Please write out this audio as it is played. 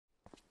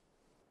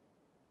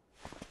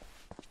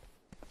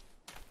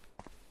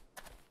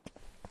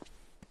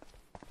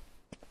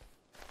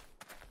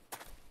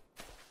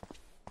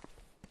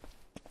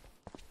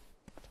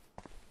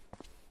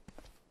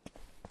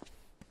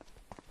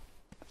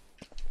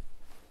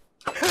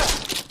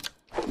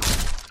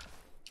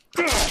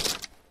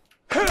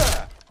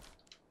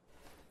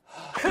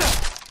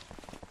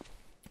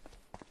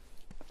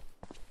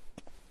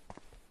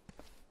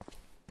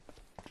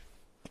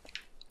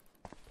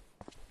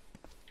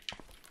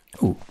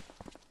Ooh.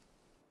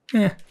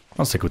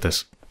 I'll stick with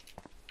this.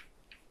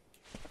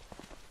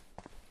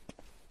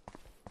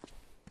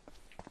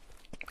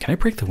 Can I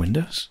break the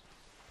windows?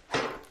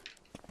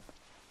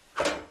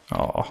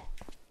 Oh.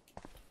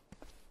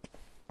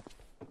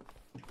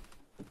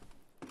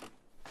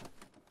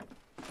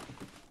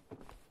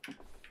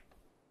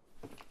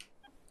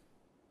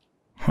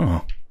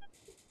 Huh.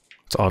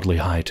 It's oddly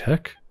high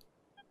tech.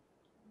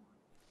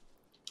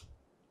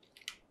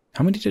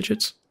 How many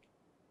digits?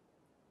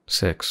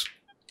 6.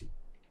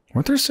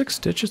 Weren't there 6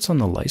 digits on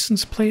the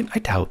license plate? I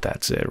doubt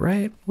that's it,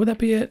 right? Would that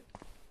be it?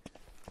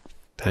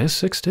 That is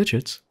 6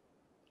 digits.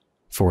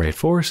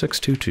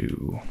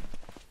 484622.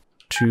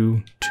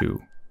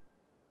 22.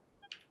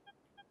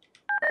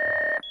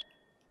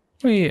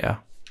 Well, yeah.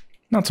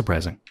 Not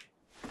surprising.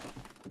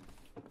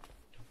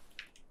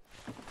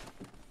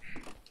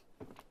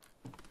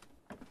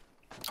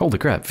 Holy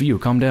crap, View,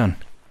 calm down.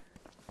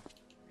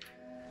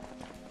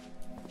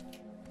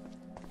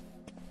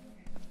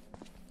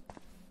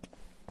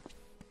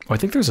 Oh, I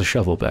think there's a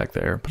shovel back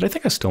there, but I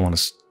think I still want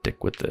to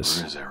stick with this.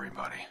 Where is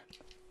everybody?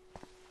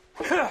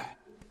 There's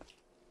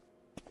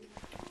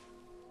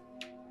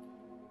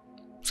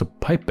a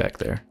pipe back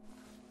there.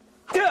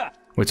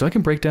 Wait, so I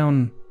can break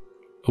down,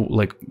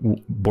 like,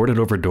 boarded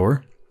over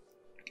door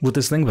with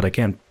this thing, but I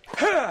can't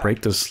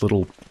break this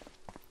little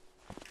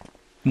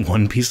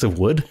one piece of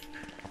wood?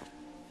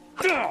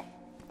 Huh.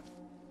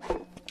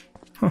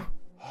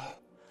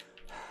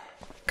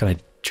 Can I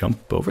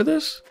jump over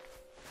this?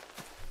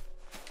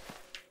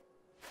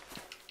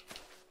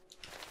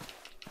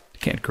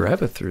 Can't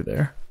grab it through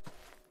there.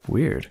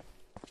 Weird.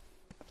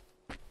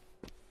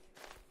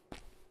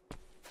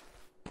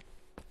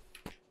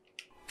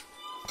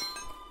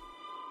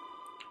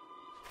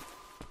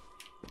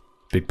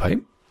 Big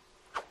pipe?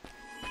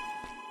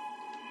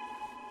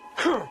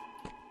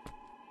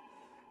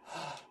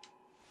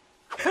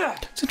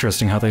 It's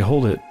interesting how they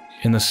hold it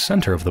in the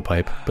center of the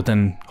pipe, but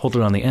then hold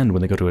it on the end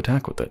when they go to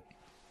attack with it.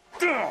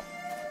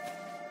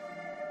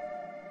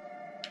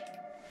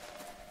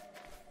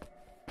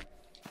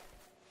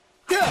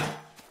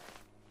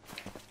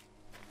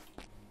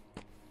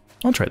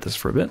 I'll try this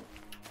for a bit.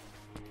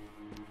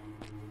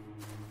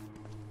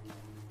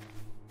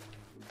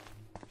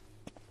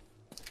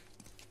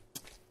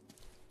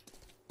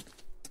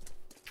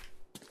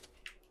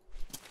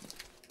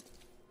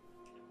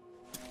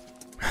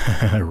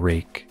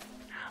 Rake.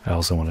 I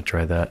also want to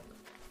try that.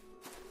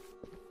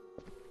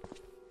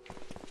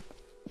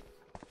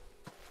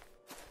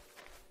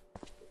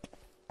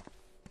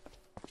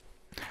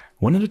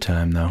 One at a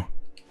time, though.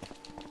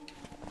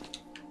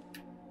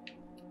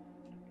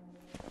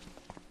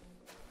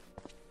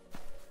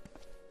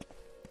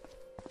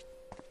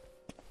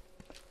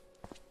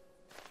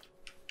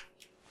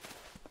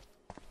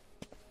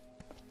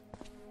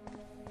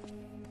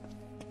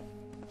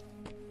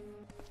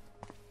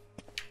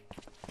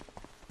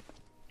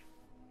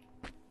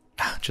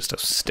 Just a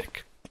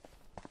stick.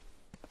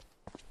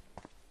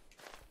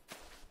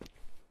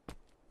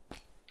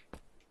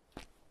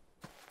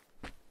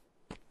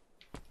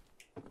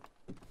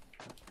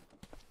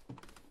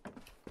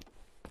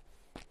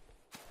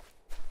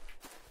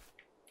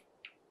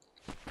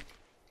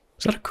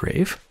 Is that a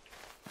grave?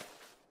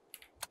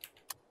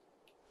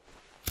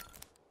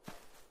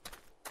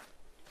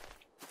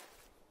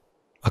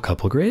 A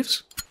couple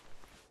graves?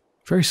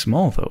 Very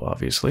small though,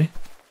 obviously.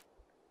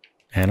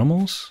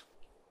 Animals?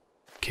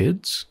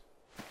 Kids?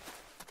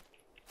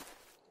 A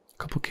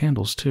couple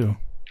candles, too.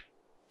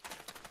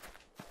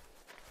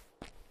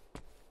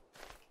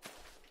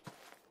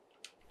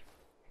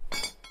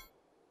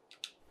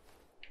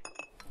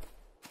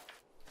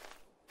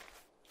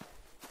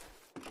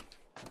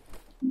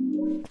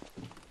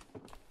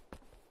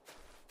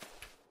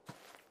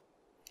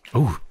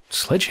 Oh,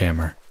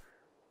 sledgehammer.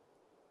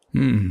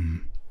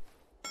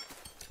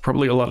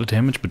 Probably a lot of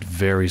damage, but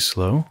very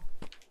slow.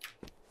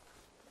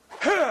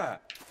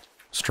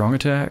 Strong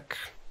attack.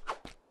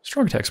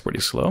 Strong attack's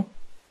pretty slow.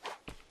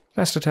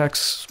 Fast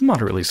attack's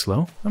moderately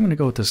slow. I'm gonna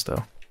go with this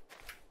though.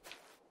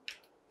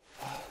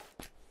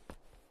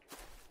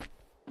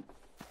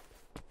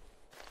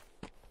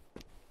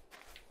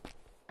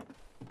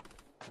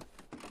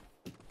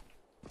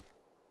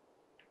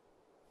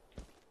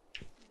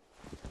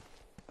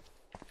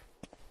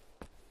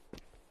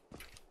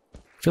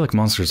 I feel like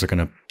monsters are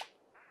gonna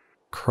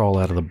crawl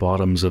out of the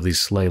bottoms of these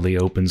slightly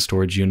open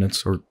storage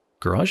units or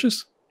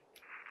garages?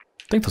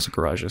 I think those are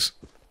garages.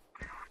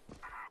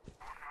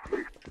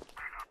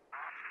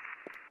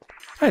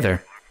 Hi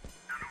there.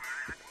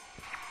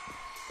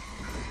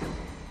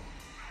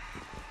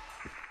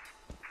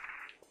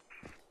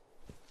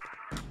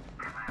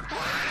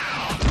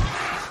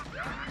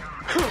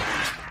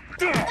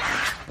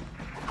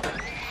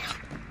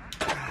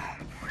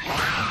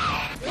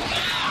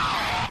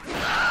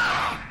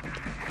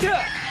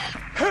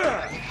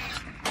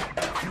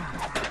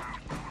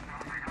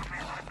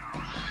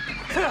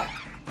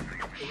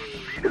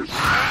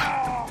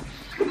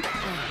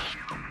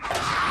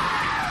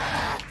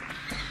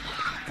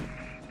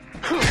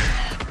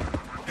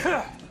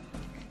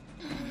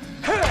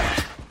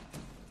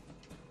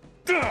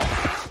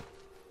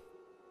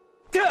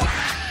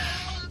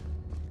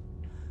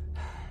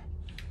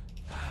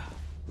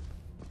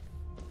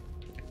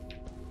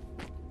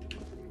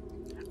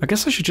 I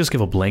guess I should just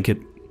give a blanket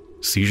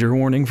seizure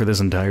warning for this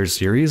entire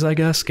series, I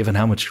guess, given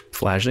how much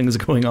flashing is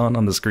going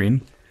on the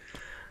screen.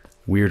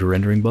 Weird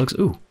rendering bugs.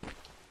 Ooh.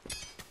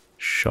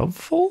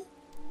 Shovel?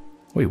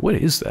 Wait, what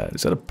is that?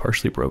 Is that a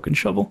partially broken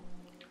shovel?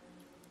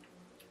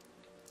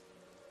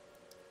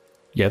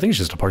 Yeah, I think it's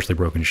just a partially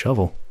broken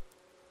shovel.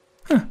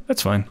 Huh,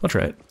 that's fine. I'll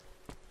try it.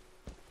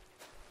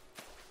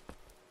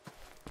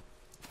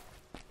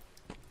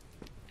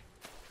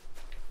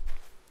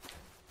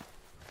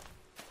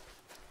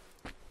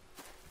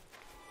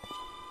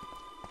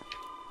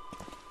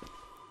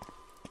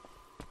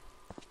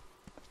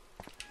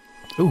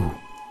 Ooh,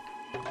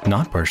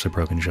 not partially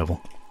broken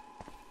shovel.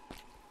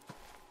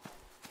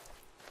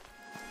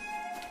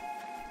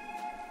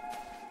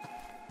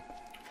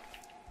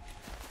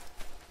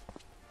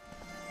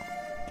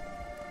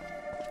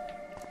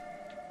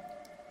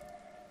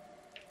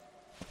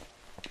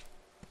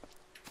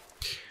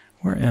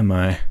 Where am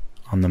I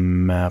on the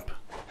map?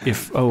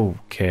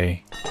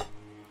 Okay.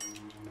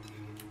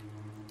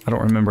 I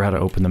don't remember how to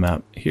open the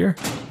map. Here?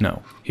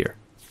 No, here.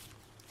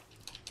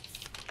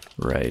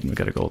 Right, and we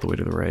gotta go all the way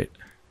to the right.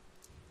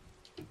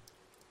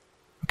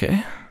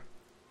 Okay.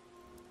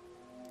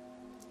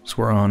 So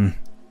we're on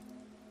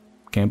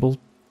Campbell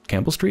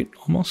Street,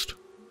 almost?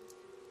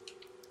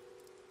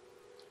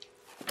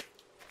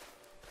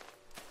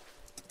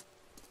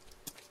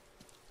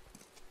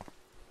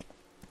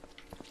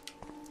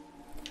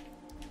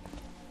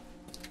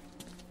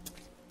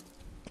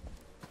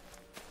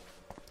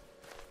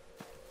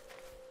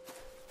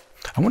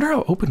 I wonder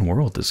how open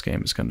world this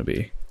game is going to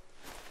be.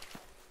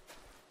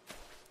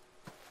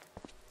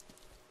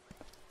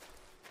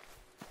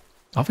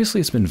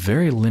 Obviously, it's been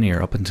very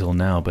linear up until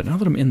now, but now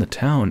that I'm in the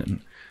town,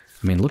 and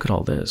I mean, look at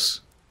all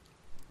this.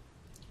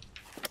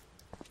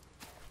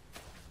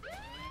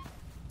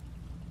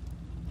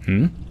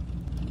 Hmm?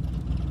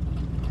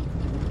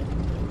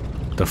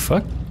 The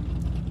fuck?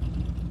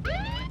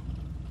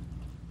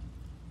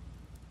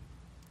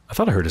 I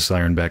thought I heard a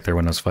siren back there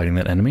when I was fighting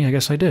that enemy. I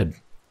guess I did.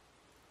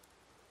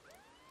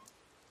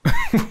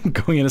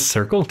 Going in a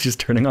circle, just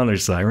turning on their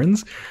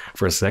sirens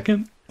for a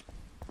second?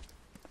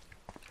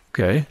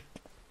 Okay.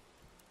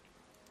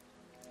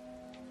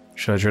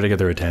 Should I try to get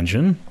their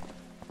attention?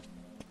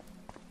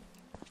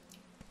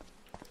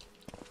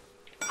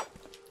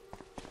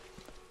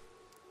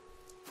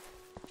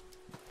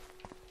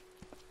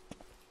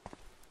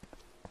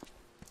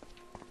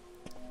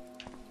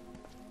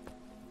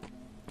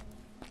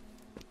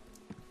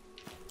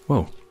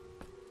 Whoa.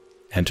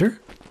 Enter?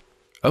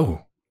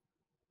 Oh.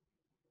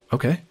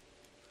 Okay.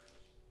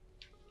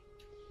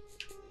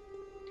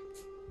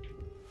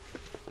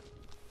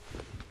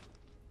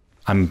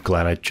 I'm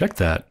glad I checked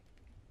that.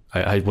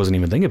 I wasn't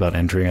even thinking about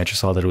entering, I just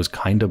saw that it was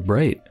kind of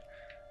bright.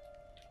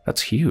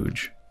 That's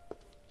huge.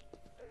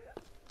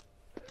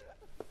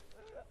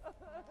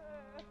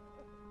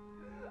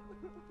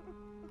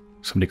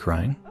 Somebody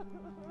crying?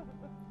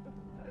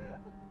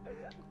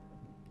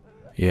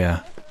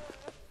 Yeah.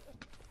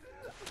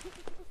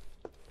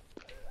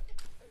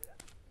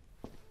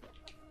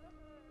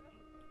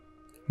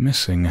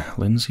 Missing,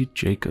 Lindsay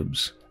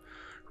Jacobs.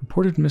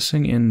 Reported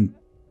missing in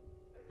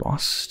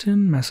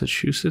Boston,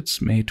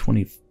 Massachusetts, May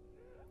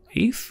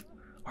 28th?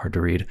 Hard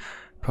to read.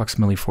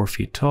 Approximately 4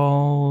 feet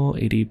tall,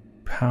 80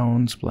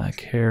 pounds,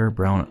 black hair,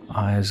 brown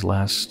eyes,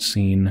 last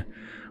seen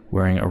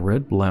wearing a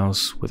red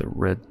blouse with a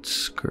red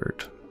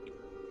skirt.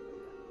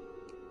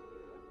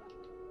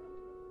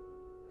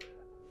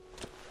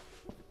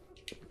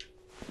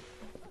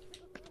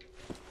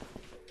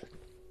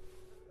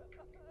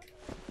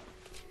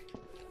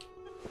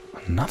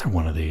 Another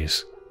one of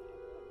these.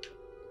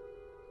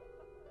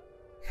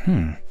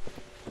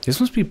 These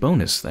must be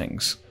bonus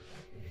things.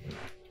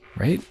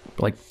 Right?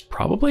 Like,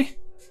 probably?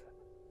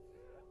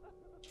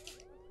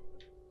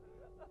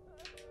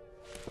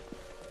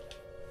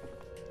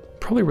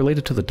 Probably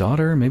related to the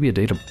daughter, maybe a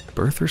date of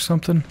birth or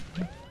something.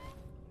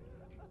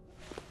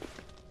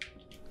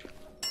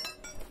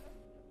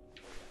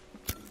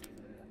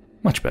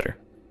 Much better.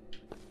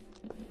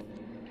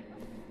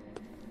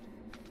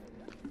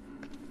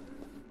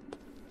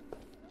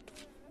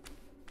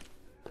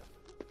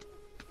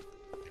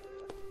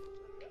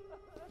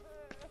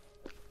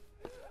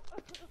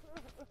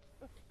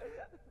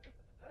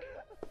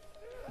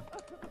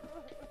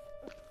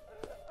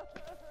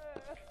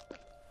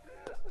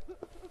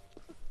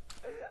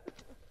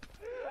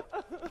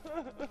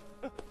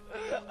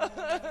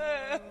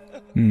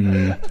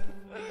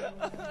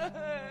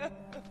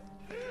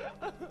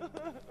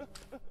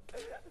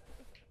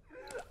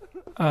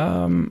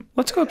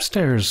 Let's go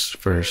upstairs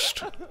first.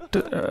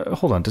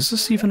 Hold on, does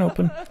this even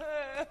open?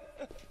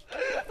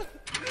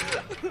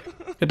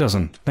 It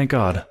doesn't, thank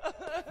God.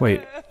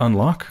 Wait,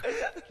 unlock?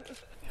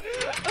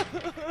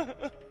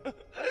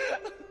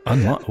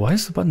 Unlock? Why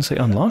does the button say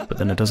unlock, but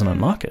then it doesn't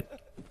unlock it?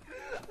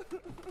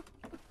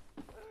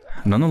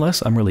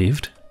 Nonetheless, I'm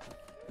relieved.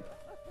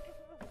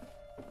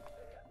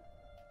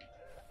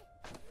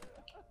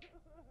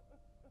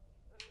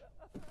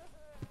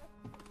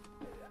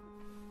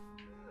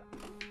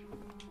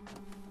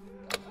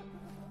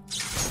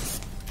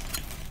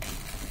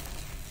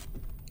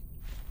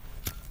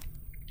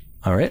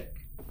 Alright.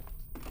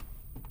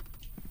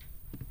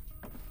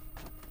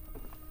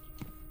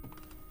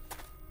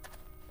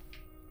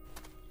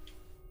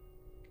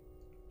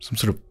 Some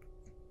sort of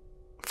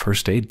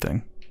first aid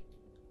thing.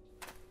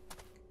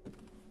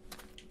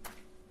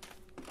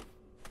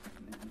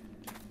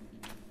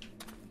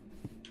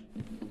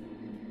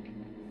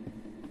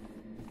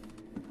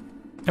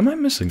 Am I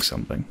missing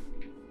something?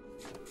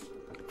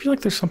 I feel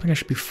like there's something I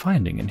should be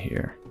finding in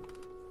here.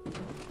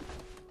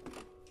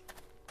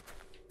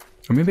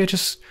 Or maybe I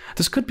just...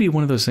 This could be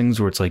one of those things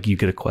where it's like you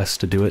get a quest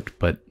to do it,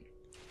 but...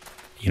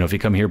 You know, if you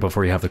come here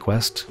before you have the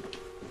quest,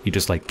 you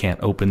just like can't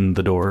open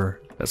the door,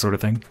 that sort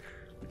of thing.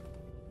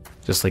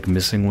 Just like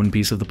missing one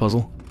piece of the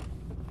puzzle.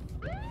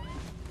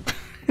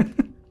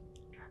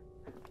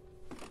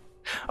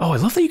 Oh, I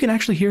love that you can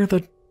actually hear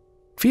the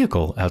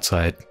vehicle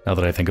outside, now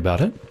that I think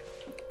about it.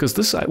 Because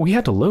this, we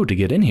had to load to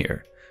get in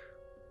here.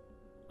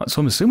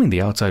 So I'm assuming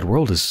the outside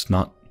world is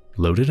not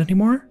loaded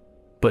anymore,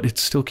 but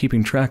it's still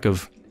keeping track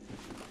of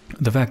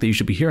the fact that you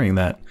should be hearing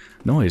that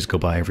noise go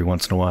by every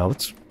once in a while.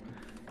 It's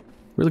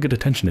really good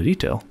attention to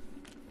detail.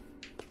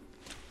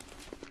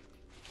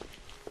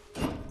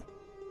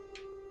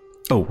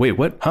 Oh, wait,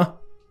 what? Huh?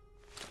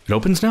 It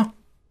opens now?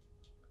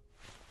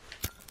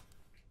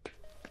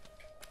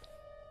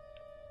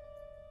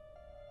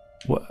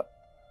 What?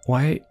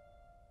 Why?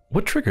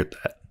 What triggered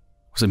that?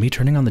 Was it me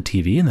turning on the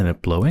TV and then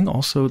it blowing?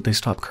 Also, they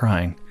stopped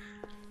crying.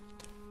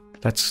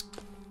 That's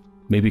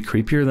maybe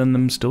creepier than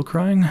them still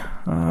crying?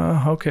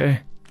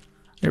 Okay.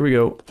 Here we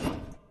go.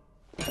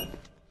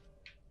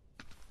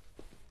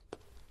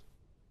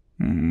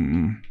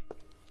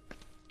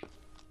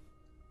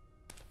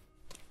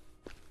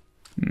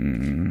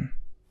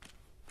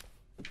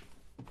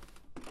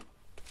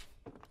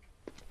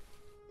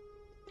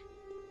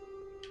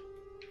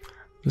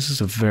 This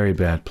is a very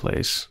bad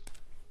place.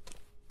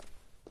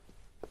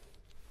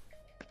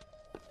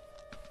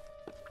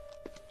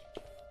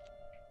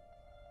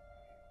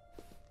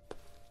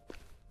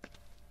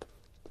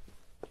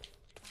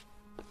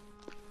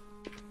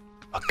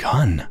 A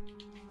gun.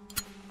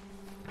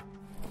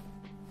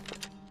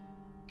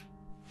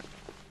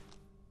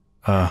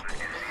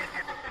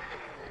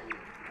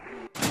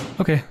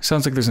 Okay,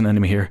 sounds like there's an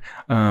enemy here.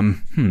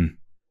 I'm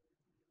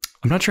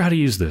not sure how to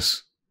use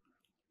this.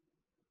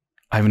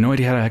 I have no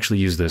idea how to actually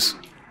use this.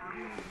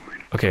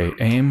 Okay,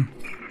 aim.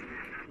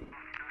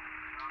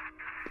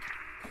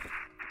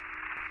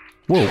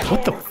 Whoa,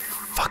 what the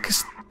fuck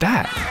is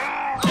that?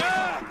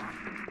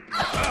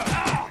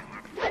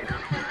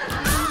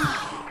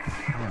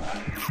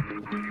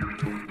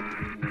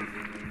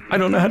 I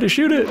don't know how to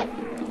shoot it.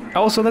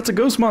 Also, that's a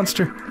ghost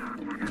monster.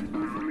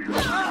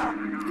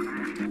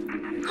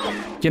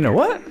 You know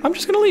what? I'm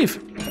just gonna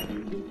leave.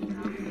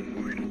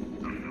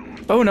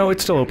 Oh no,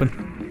 it's still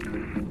open.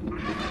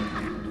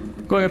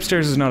 Going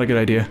upstairs is not a good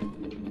idea.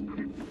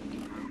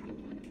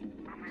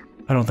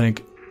 I don't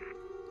think.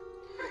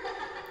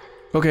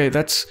 Okay,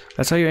 that's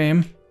how you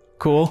aim.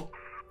 Cool.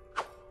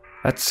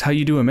 That's how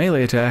you do a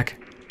melee attack.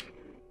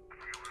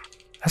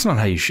 That's not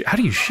how you shoot. How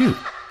do you shoot?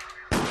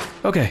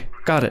 Okay,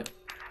 got it.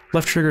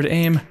 Left trigger to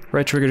aim,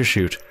 right trigger to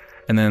shoot.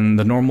 And then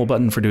the normal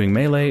button for doing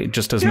melee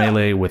just does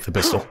melee with the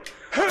pistol.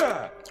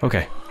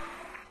 Okay.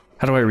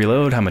 How do I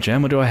reload? How much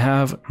ammo do I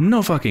have?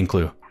 No fucking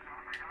clue.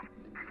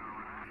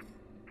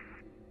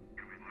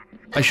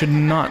 I should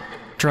not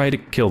try to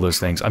kill those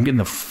things. I'm getting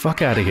the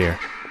fuck out of here.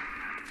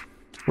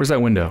 Where's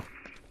that window?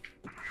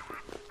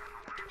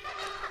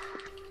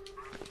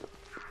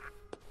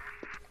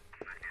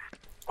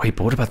 Wait,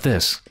 but what about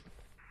this?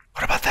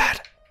 What about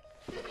that?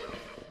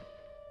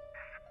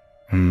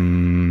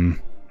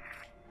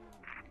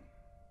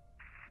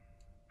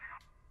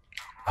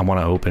 I want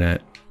to open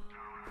it.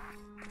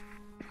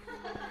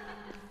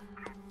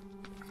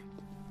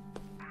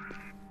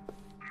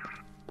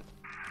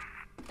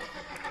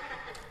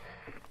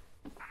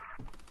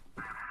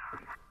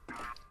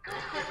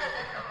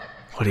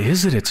 What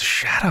is it? It's a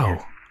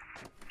shadow.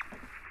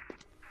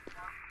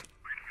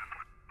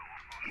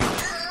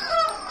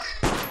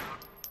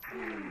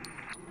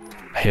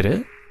 I hit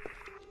it.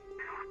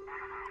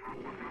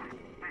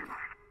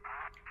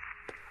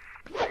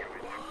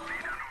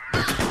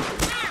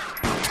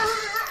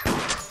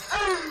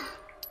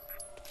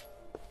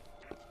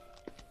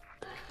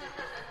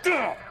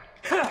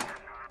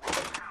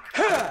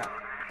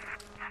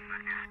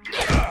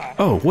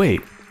 Oh,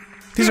 wait.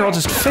 These are all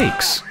just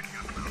fakes.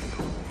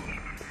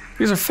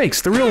 These are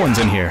fakes. The real one's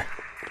in here.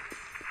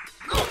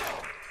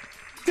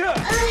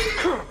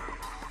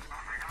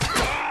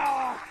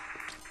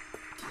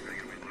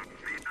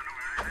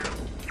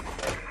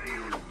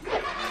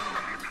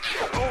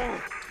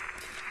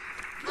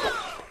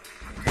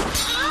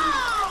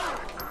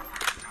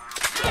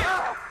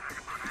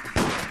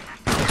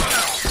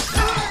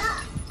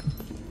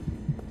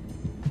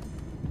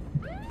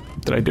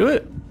 Did I do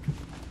it?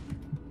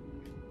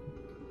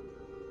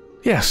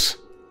 Yes.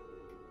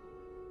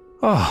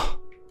 Oh.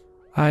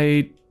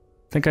 I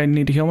think I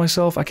need to heal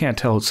myself? I can't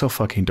tell. It's so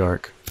fucking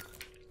dark.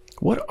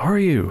 What are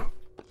you?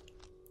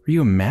 Are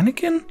you a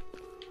mannequin?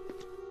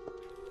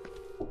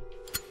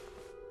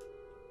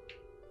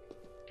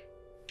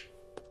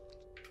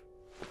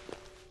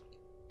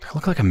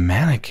 look like a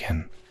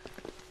mannequin.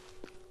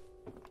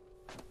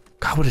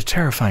 God, what a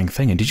terrifying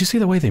thing. And did you see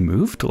the way they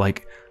moved?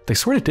 Like, they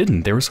sort of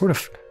didn't. They were sort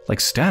of, like,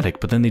 static,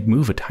 but then they'd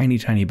move a tiny,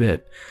 tiny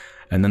bit.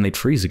 And then they'd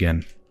freeze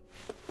again.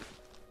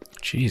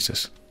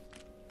 Jesus.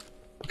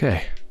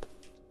 Okay.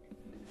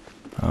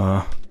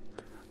 I'm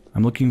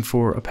looking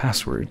for a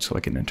password so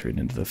I can enter it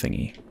into the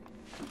thingy.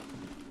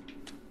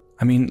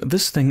 I mean,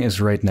 this thing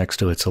is right next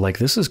to it, so, like,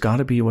 this has got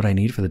to be what I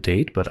need for the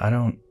date, but I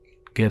don't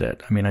get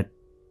it. I mean, I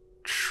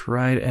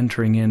tried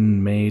entering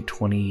in May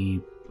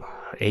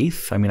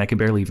 28th. I mean, I can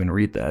barely even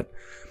read that.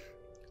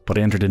 But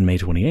I entered in May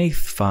 28th,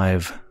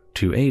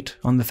 528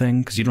 on the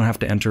thing, because you don't have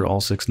to enter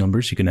all 6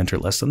 numbers. You can enter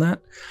less than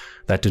that.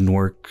 That didn't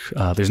work.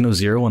 There's no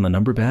 0 on the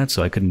number pad,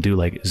 so I couldn't do,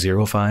 like,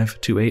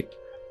 0528.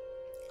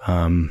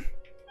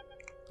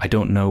 I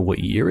don't know what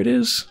year it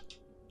is.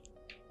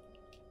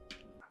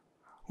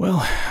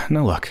 Well,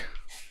 no luck.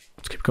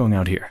 Let's keep going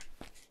out here.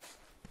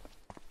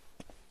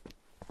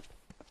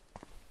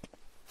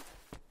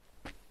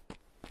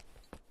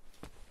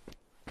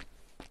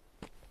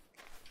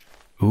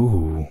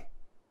 Ooh.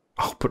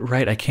 Oh, but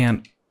right, I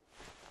can't...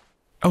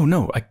 Oh,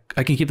 no,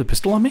 I can keep the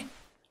pistol on me?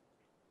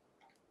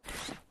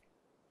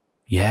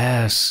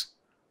 Yes.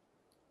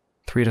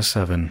 3 to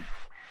 7.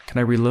 Can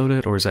I reload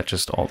it, or is that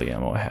just all the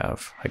ammo I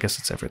have? I guess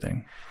it's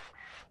everything.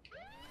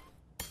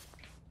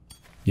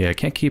 Yeah, I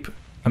can't keep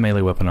a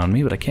melee weapon on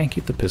me, but I can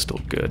keep the pistol.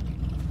 Good.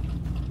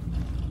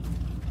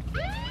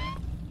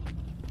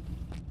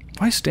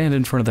 If I stand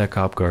in front of that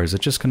cop car, is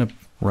it just gonna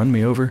run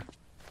me over?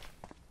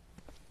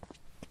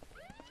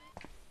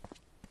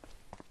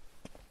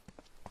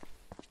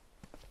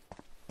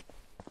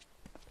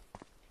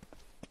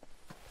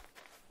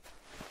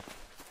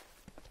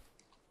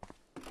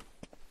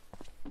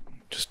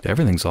 Just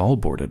everything's all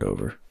boarded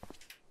over.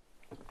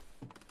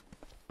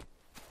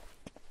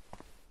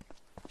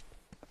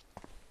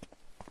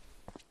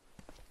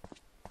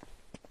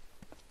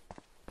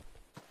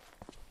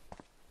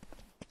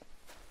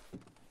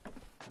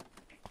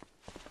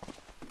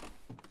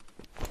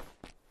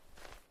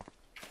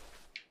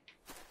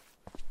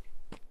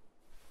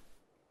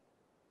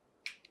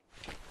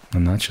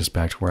 And that's just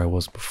back to where I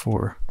was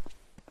before.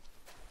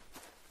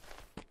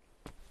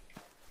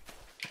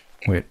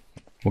 Wait,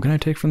 what can I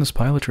take from this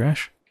pile of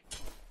trash?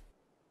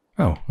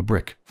 Oh, a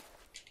brick.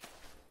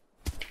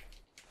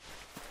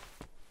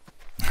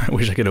 I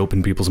wish I could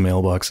open people's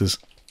mailboxes.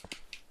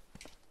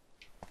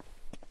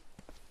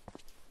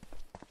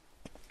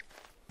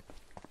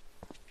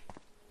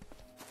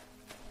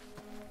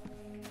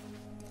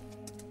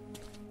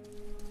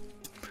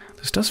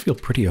 This does feel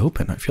pretty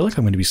open. I feel like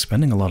I'm going to be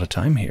spending a lot of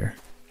time here.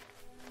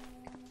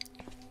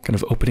 Kind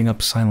of opening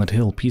up Silent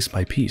Hill piece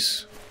by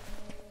piece.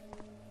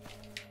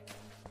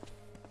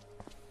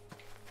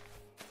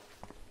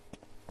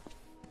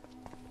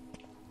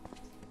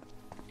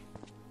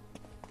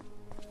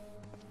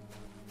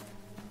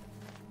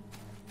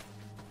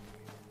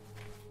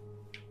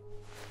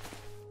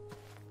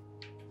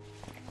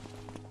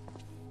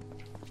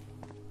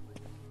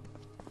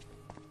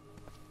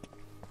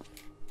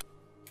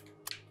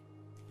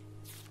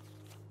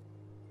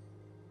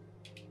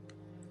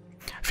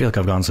 I feel like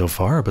I've gone so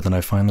far, but then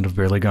I find that I've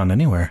barely gone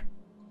anywhere.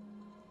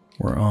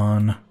 We're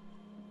on...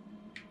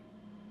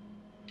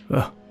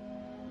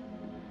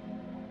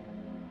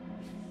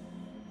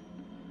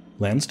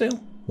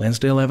 Lansdale?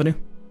 Lansdale Avenue?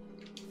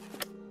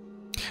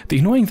 The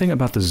annoying thing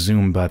about the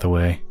zoom, by the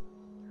way,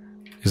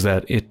 is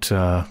that it,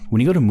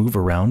 when you go to move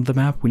around the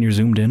map when you're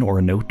zoomed in, or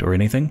a note or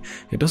anything,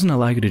 it doesn't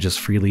allow you to just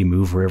freely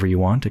move wherever you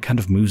want. It kind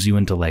of moves you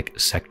into, like,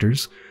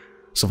 sectors.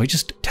 So if I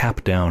just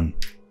tap down,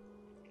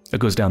 it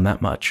goes down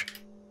that much.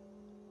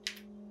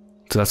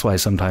 So that's why I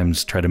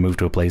sometimes try to move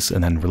to a place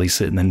and then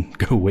release it and then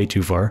go way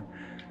too far.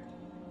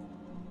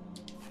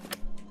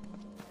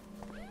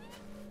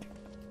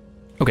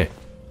 Okay.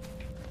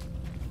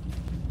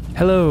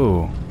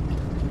 Hello.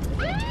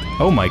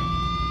 Oh my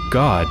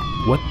god,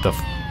 what the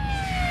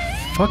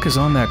fuck is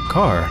on that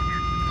car?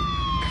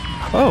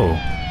 Oh.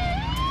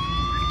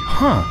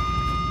 Huh.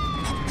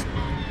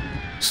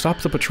 Stop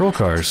the patrol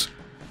cars.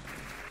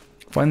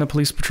 Find the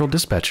police patrol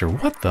dispatcher.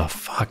 What the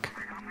fuck?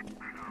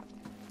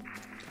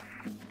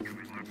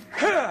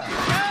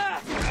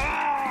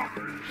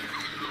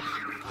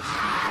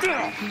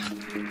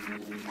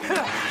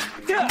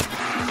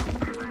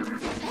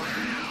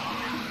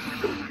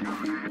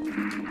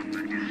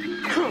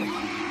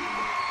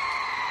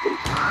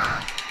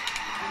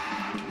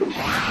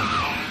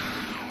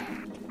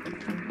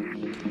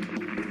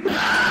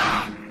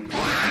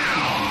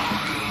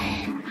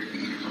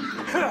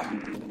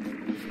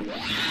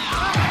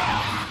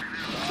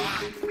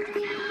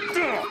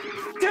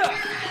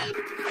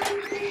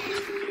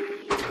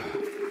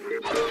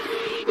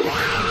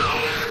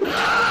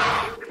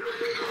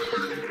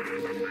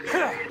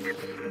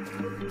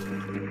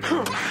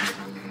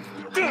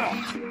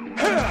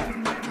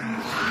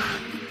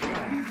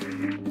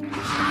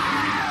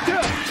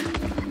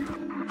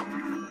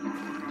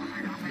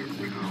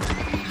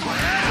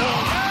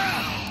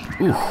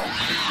 Ooh.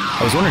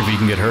 I was wondering if you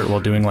can get hurt while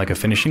doing like a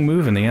finishing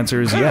move, and the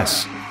answer is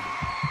yes.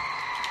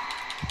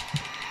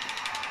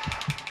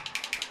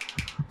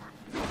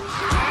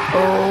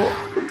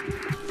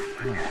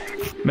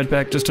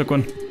 Medpack, just took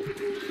one.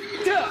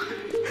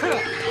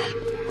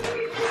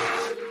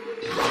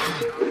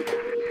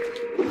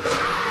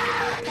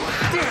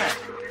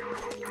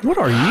 What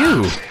are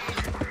you?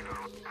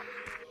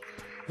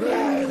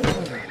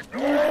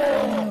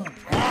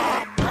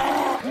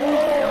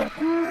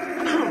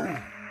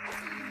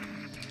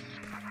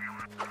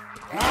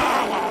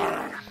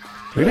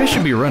 Maybe I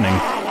should be running.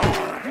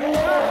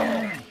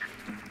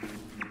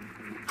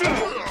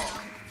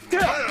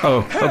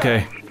 Oh,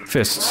 okay.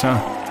 Fists,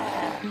 huh?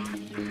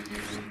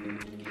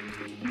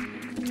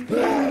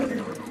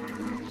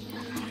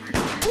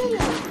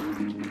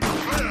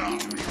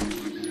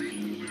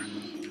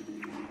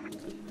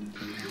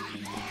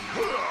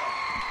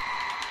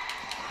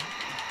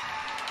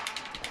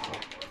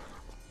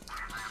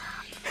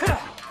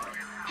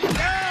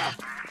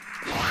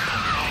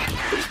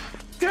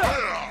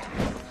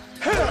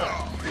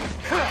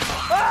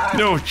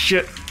 No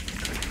shit.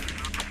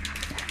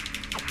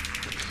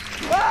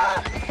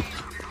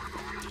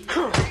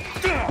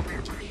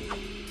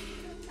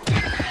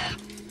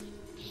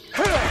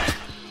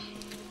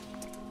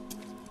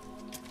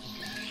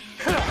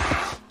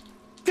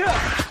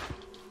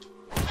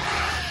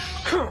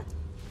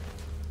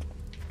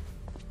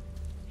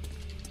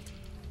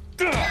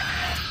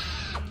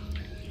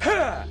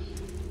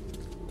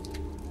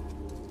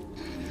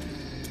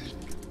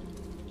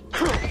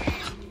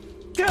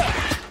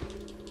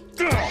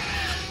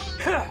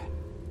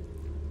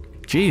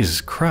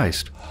 Jesus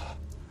Christ.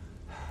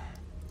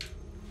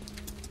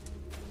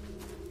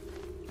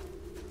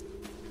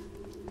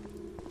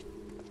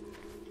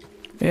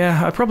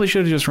 Yeah, I probably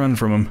should have just run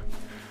from him.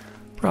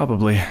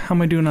 Probably. How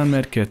am I doing on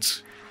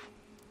medkits?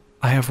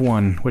 I have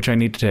one, which I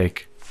need to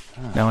take.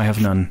 Now I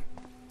have none.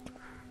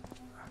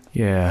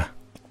 Yeah.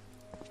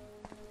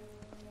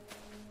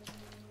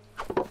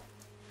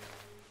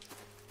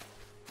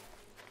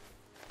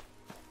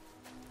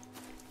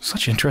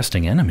 Such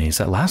interesting enemies.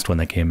 That last one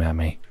that came at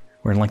me.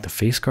 Wearing like the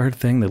face guard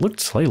thing. They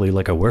looked slightly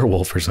like a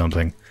werewolf or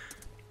something.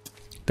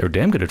 They were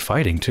damn good at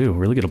fighting too.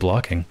 Really good at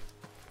blocking.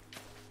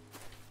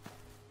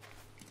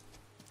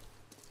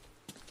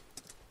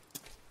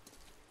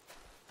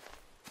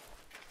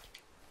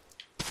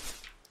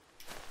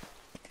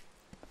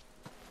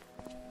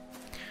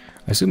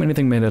 I assume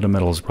anything made out of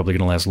metal is probably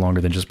going to last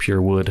longer than just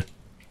pure wood.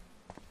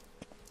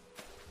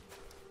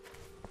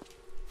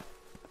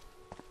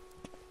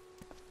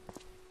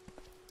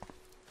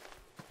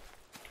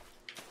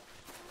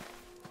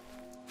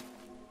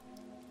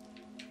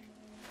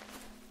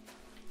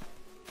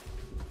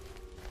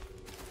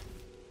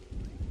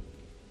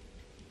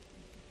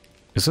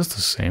 Is this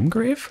the same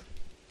grave?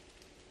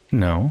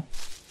 No.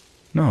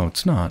 No,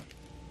 it's not.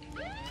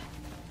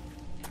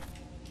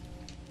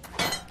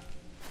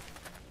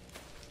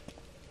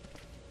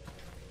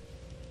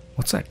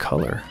 What's that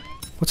color?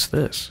 What's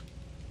this?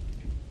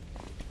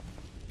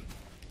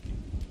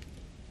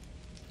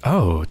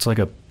 Oh, it's like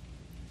a...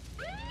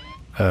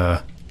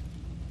 I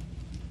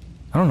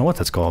don't know what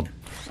that's called.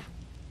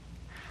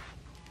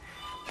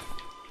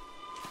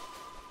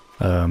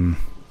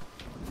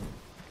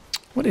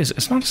 What is it?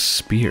 It's not a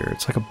spear.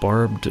 It's like a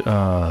barbed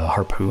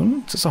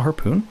harpoon? Is this a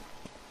harpoon?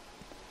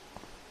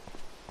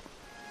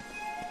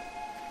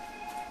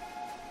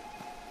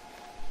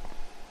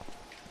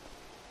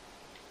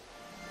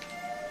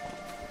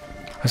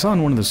 I saw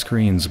on one of the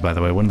screens, by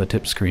the way, one of the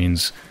tip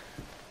screens,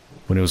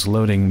 when it was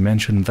loading,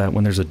 mentioned that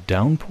when there's a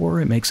downpour,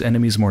 it makes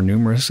enemies more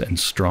numerous and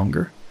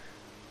stronger.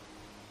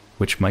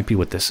 Which might be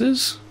what this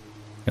is?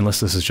 Unless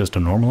this is just a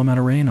normal amount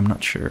of rain, I'm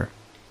not sure.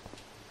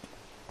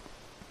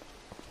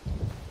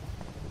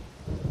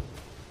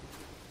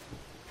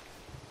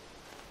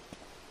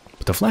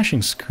 But the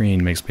flashing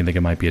screen makes me think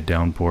it might be a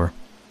downpour.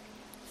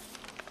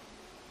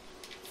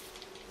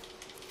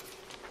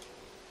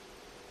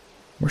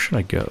 Where should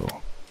I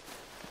go?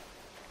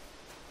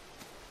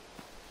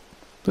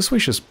 This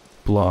way's just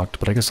blocked,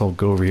 but I guess I'll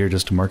go over here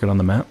just to mark it on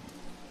the map.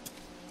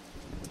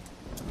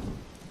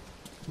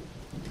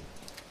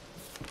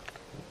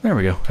 There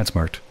we go, that's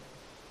marked.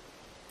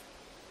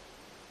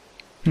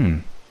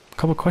 A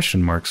couple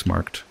question marks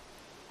marked.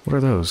 What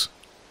are those?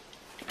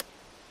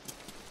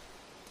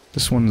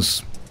 This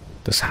one's...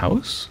 this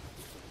house?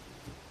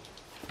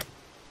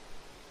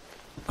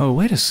 Oh,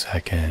 wait a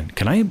second.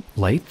 Can I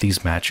light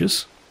these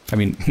matches? I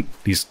mean,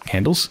 these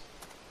candles?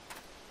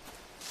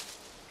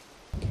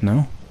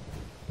 No?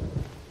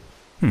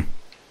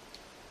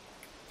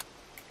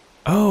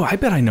 Oh, I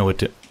bet I know what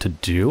to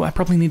do. I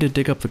probably need to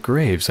dig up the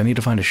graves. I need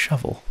to find a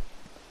shovel.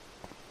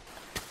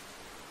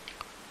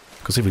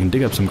 Go see if we can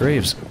dig up some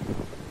graves.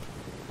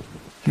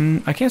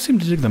 I can't seem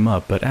to dig them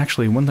up, but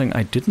actually one thing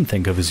I didn't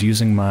think of is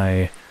using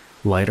my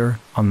lighter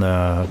on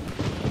the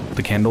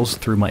candles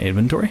through my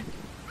inventory.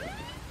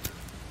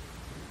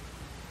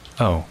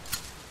 Oh.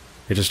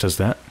 It just does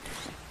that?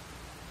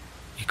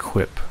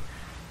 Equip.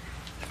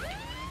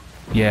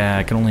 Yeah,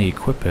 I can only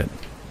equip it.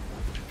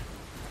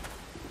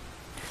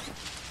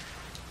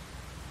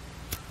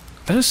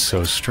 That is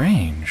so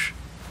strange.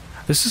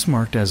 This is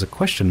marked as a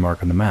question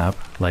mark on the map,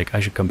 like I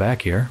should come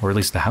back here, or at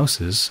least the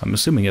house is. I'm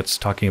assuming it's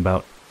talking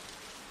about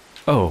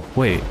Oh,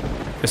 wait.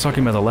 It's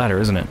talking about the ladder,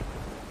 isn't it?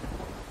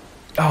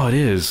 Oh, it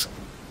is.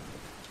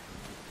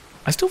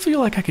 I still feel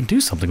like I can do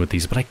something with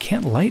these, but I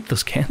can't light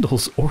those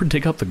candles or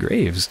dig up the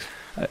graves.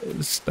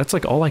 That's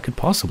like all I could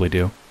possibly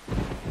do.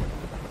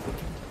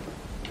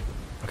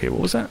 Okay,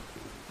 what was that?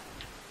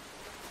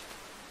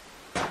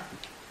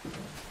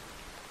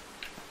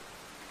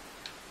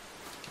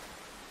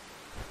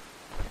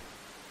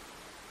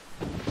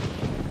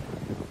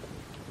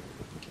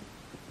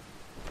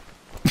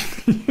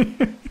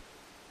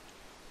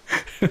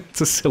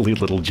 It's a silly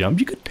little jump.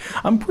 You could,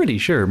 I'm pretty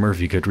sure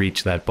Murphy could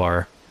reach that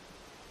bar.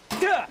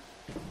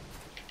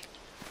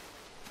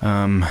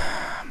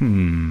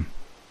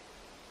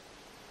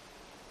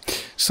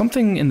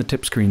 Something in the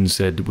tip screen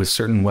said with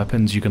certain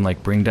weapons you can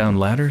like bring down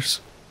ladders.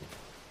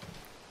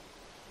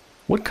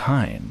 What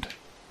kind?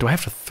 Do I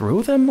have to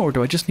throw them, or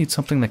do I just need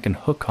something that can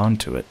hook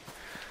onto it?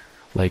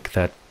 Like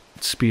that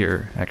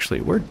spear.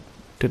 Actually, where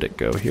did it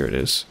go? Here it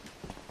is.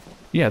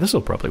 Yeah, this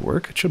will probably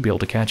work. It should be able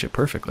to catch it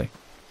perfectly.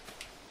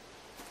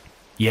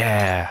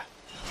 Yeah.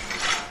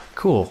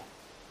 Cool.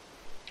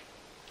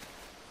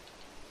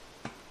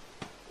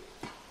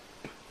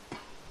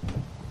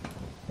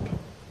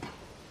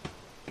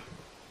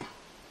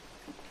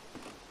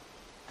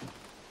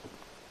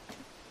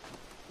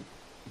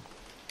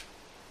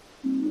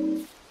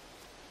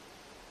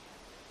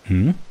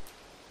 Hmm?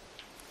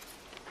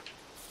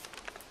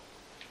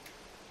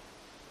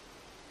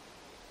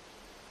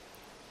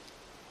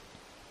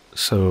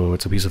 So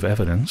it's a piece of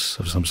evidence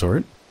of some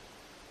sort.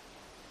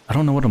 I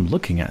don't know what I'm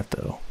looking at,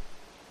 though.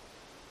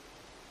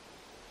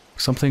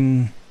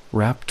 Something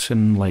wrapped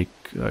in, like,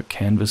 a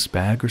canvas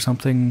bag or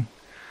something?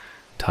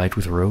 Tied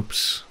with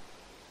ropes?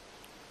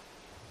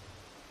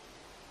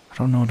 I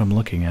don't know what I'm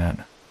looking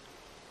at.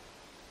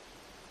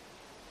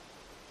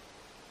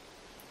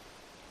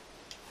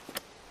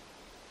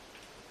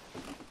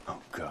 Oh,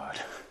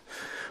 God.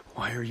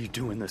 Why are you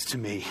doing this to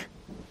me?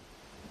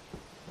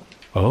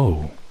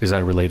 Oh, is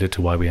that related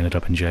to why we ended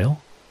up in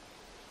jail?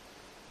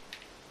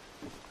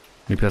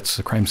 Maybe that's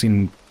a crime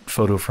scene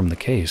photo from the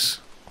case.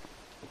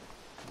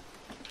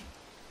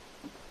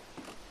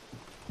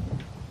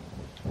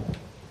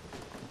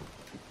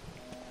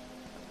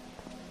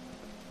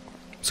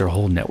 Is there a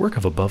whole network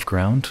of above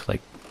ground,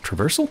 like,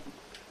 traversal?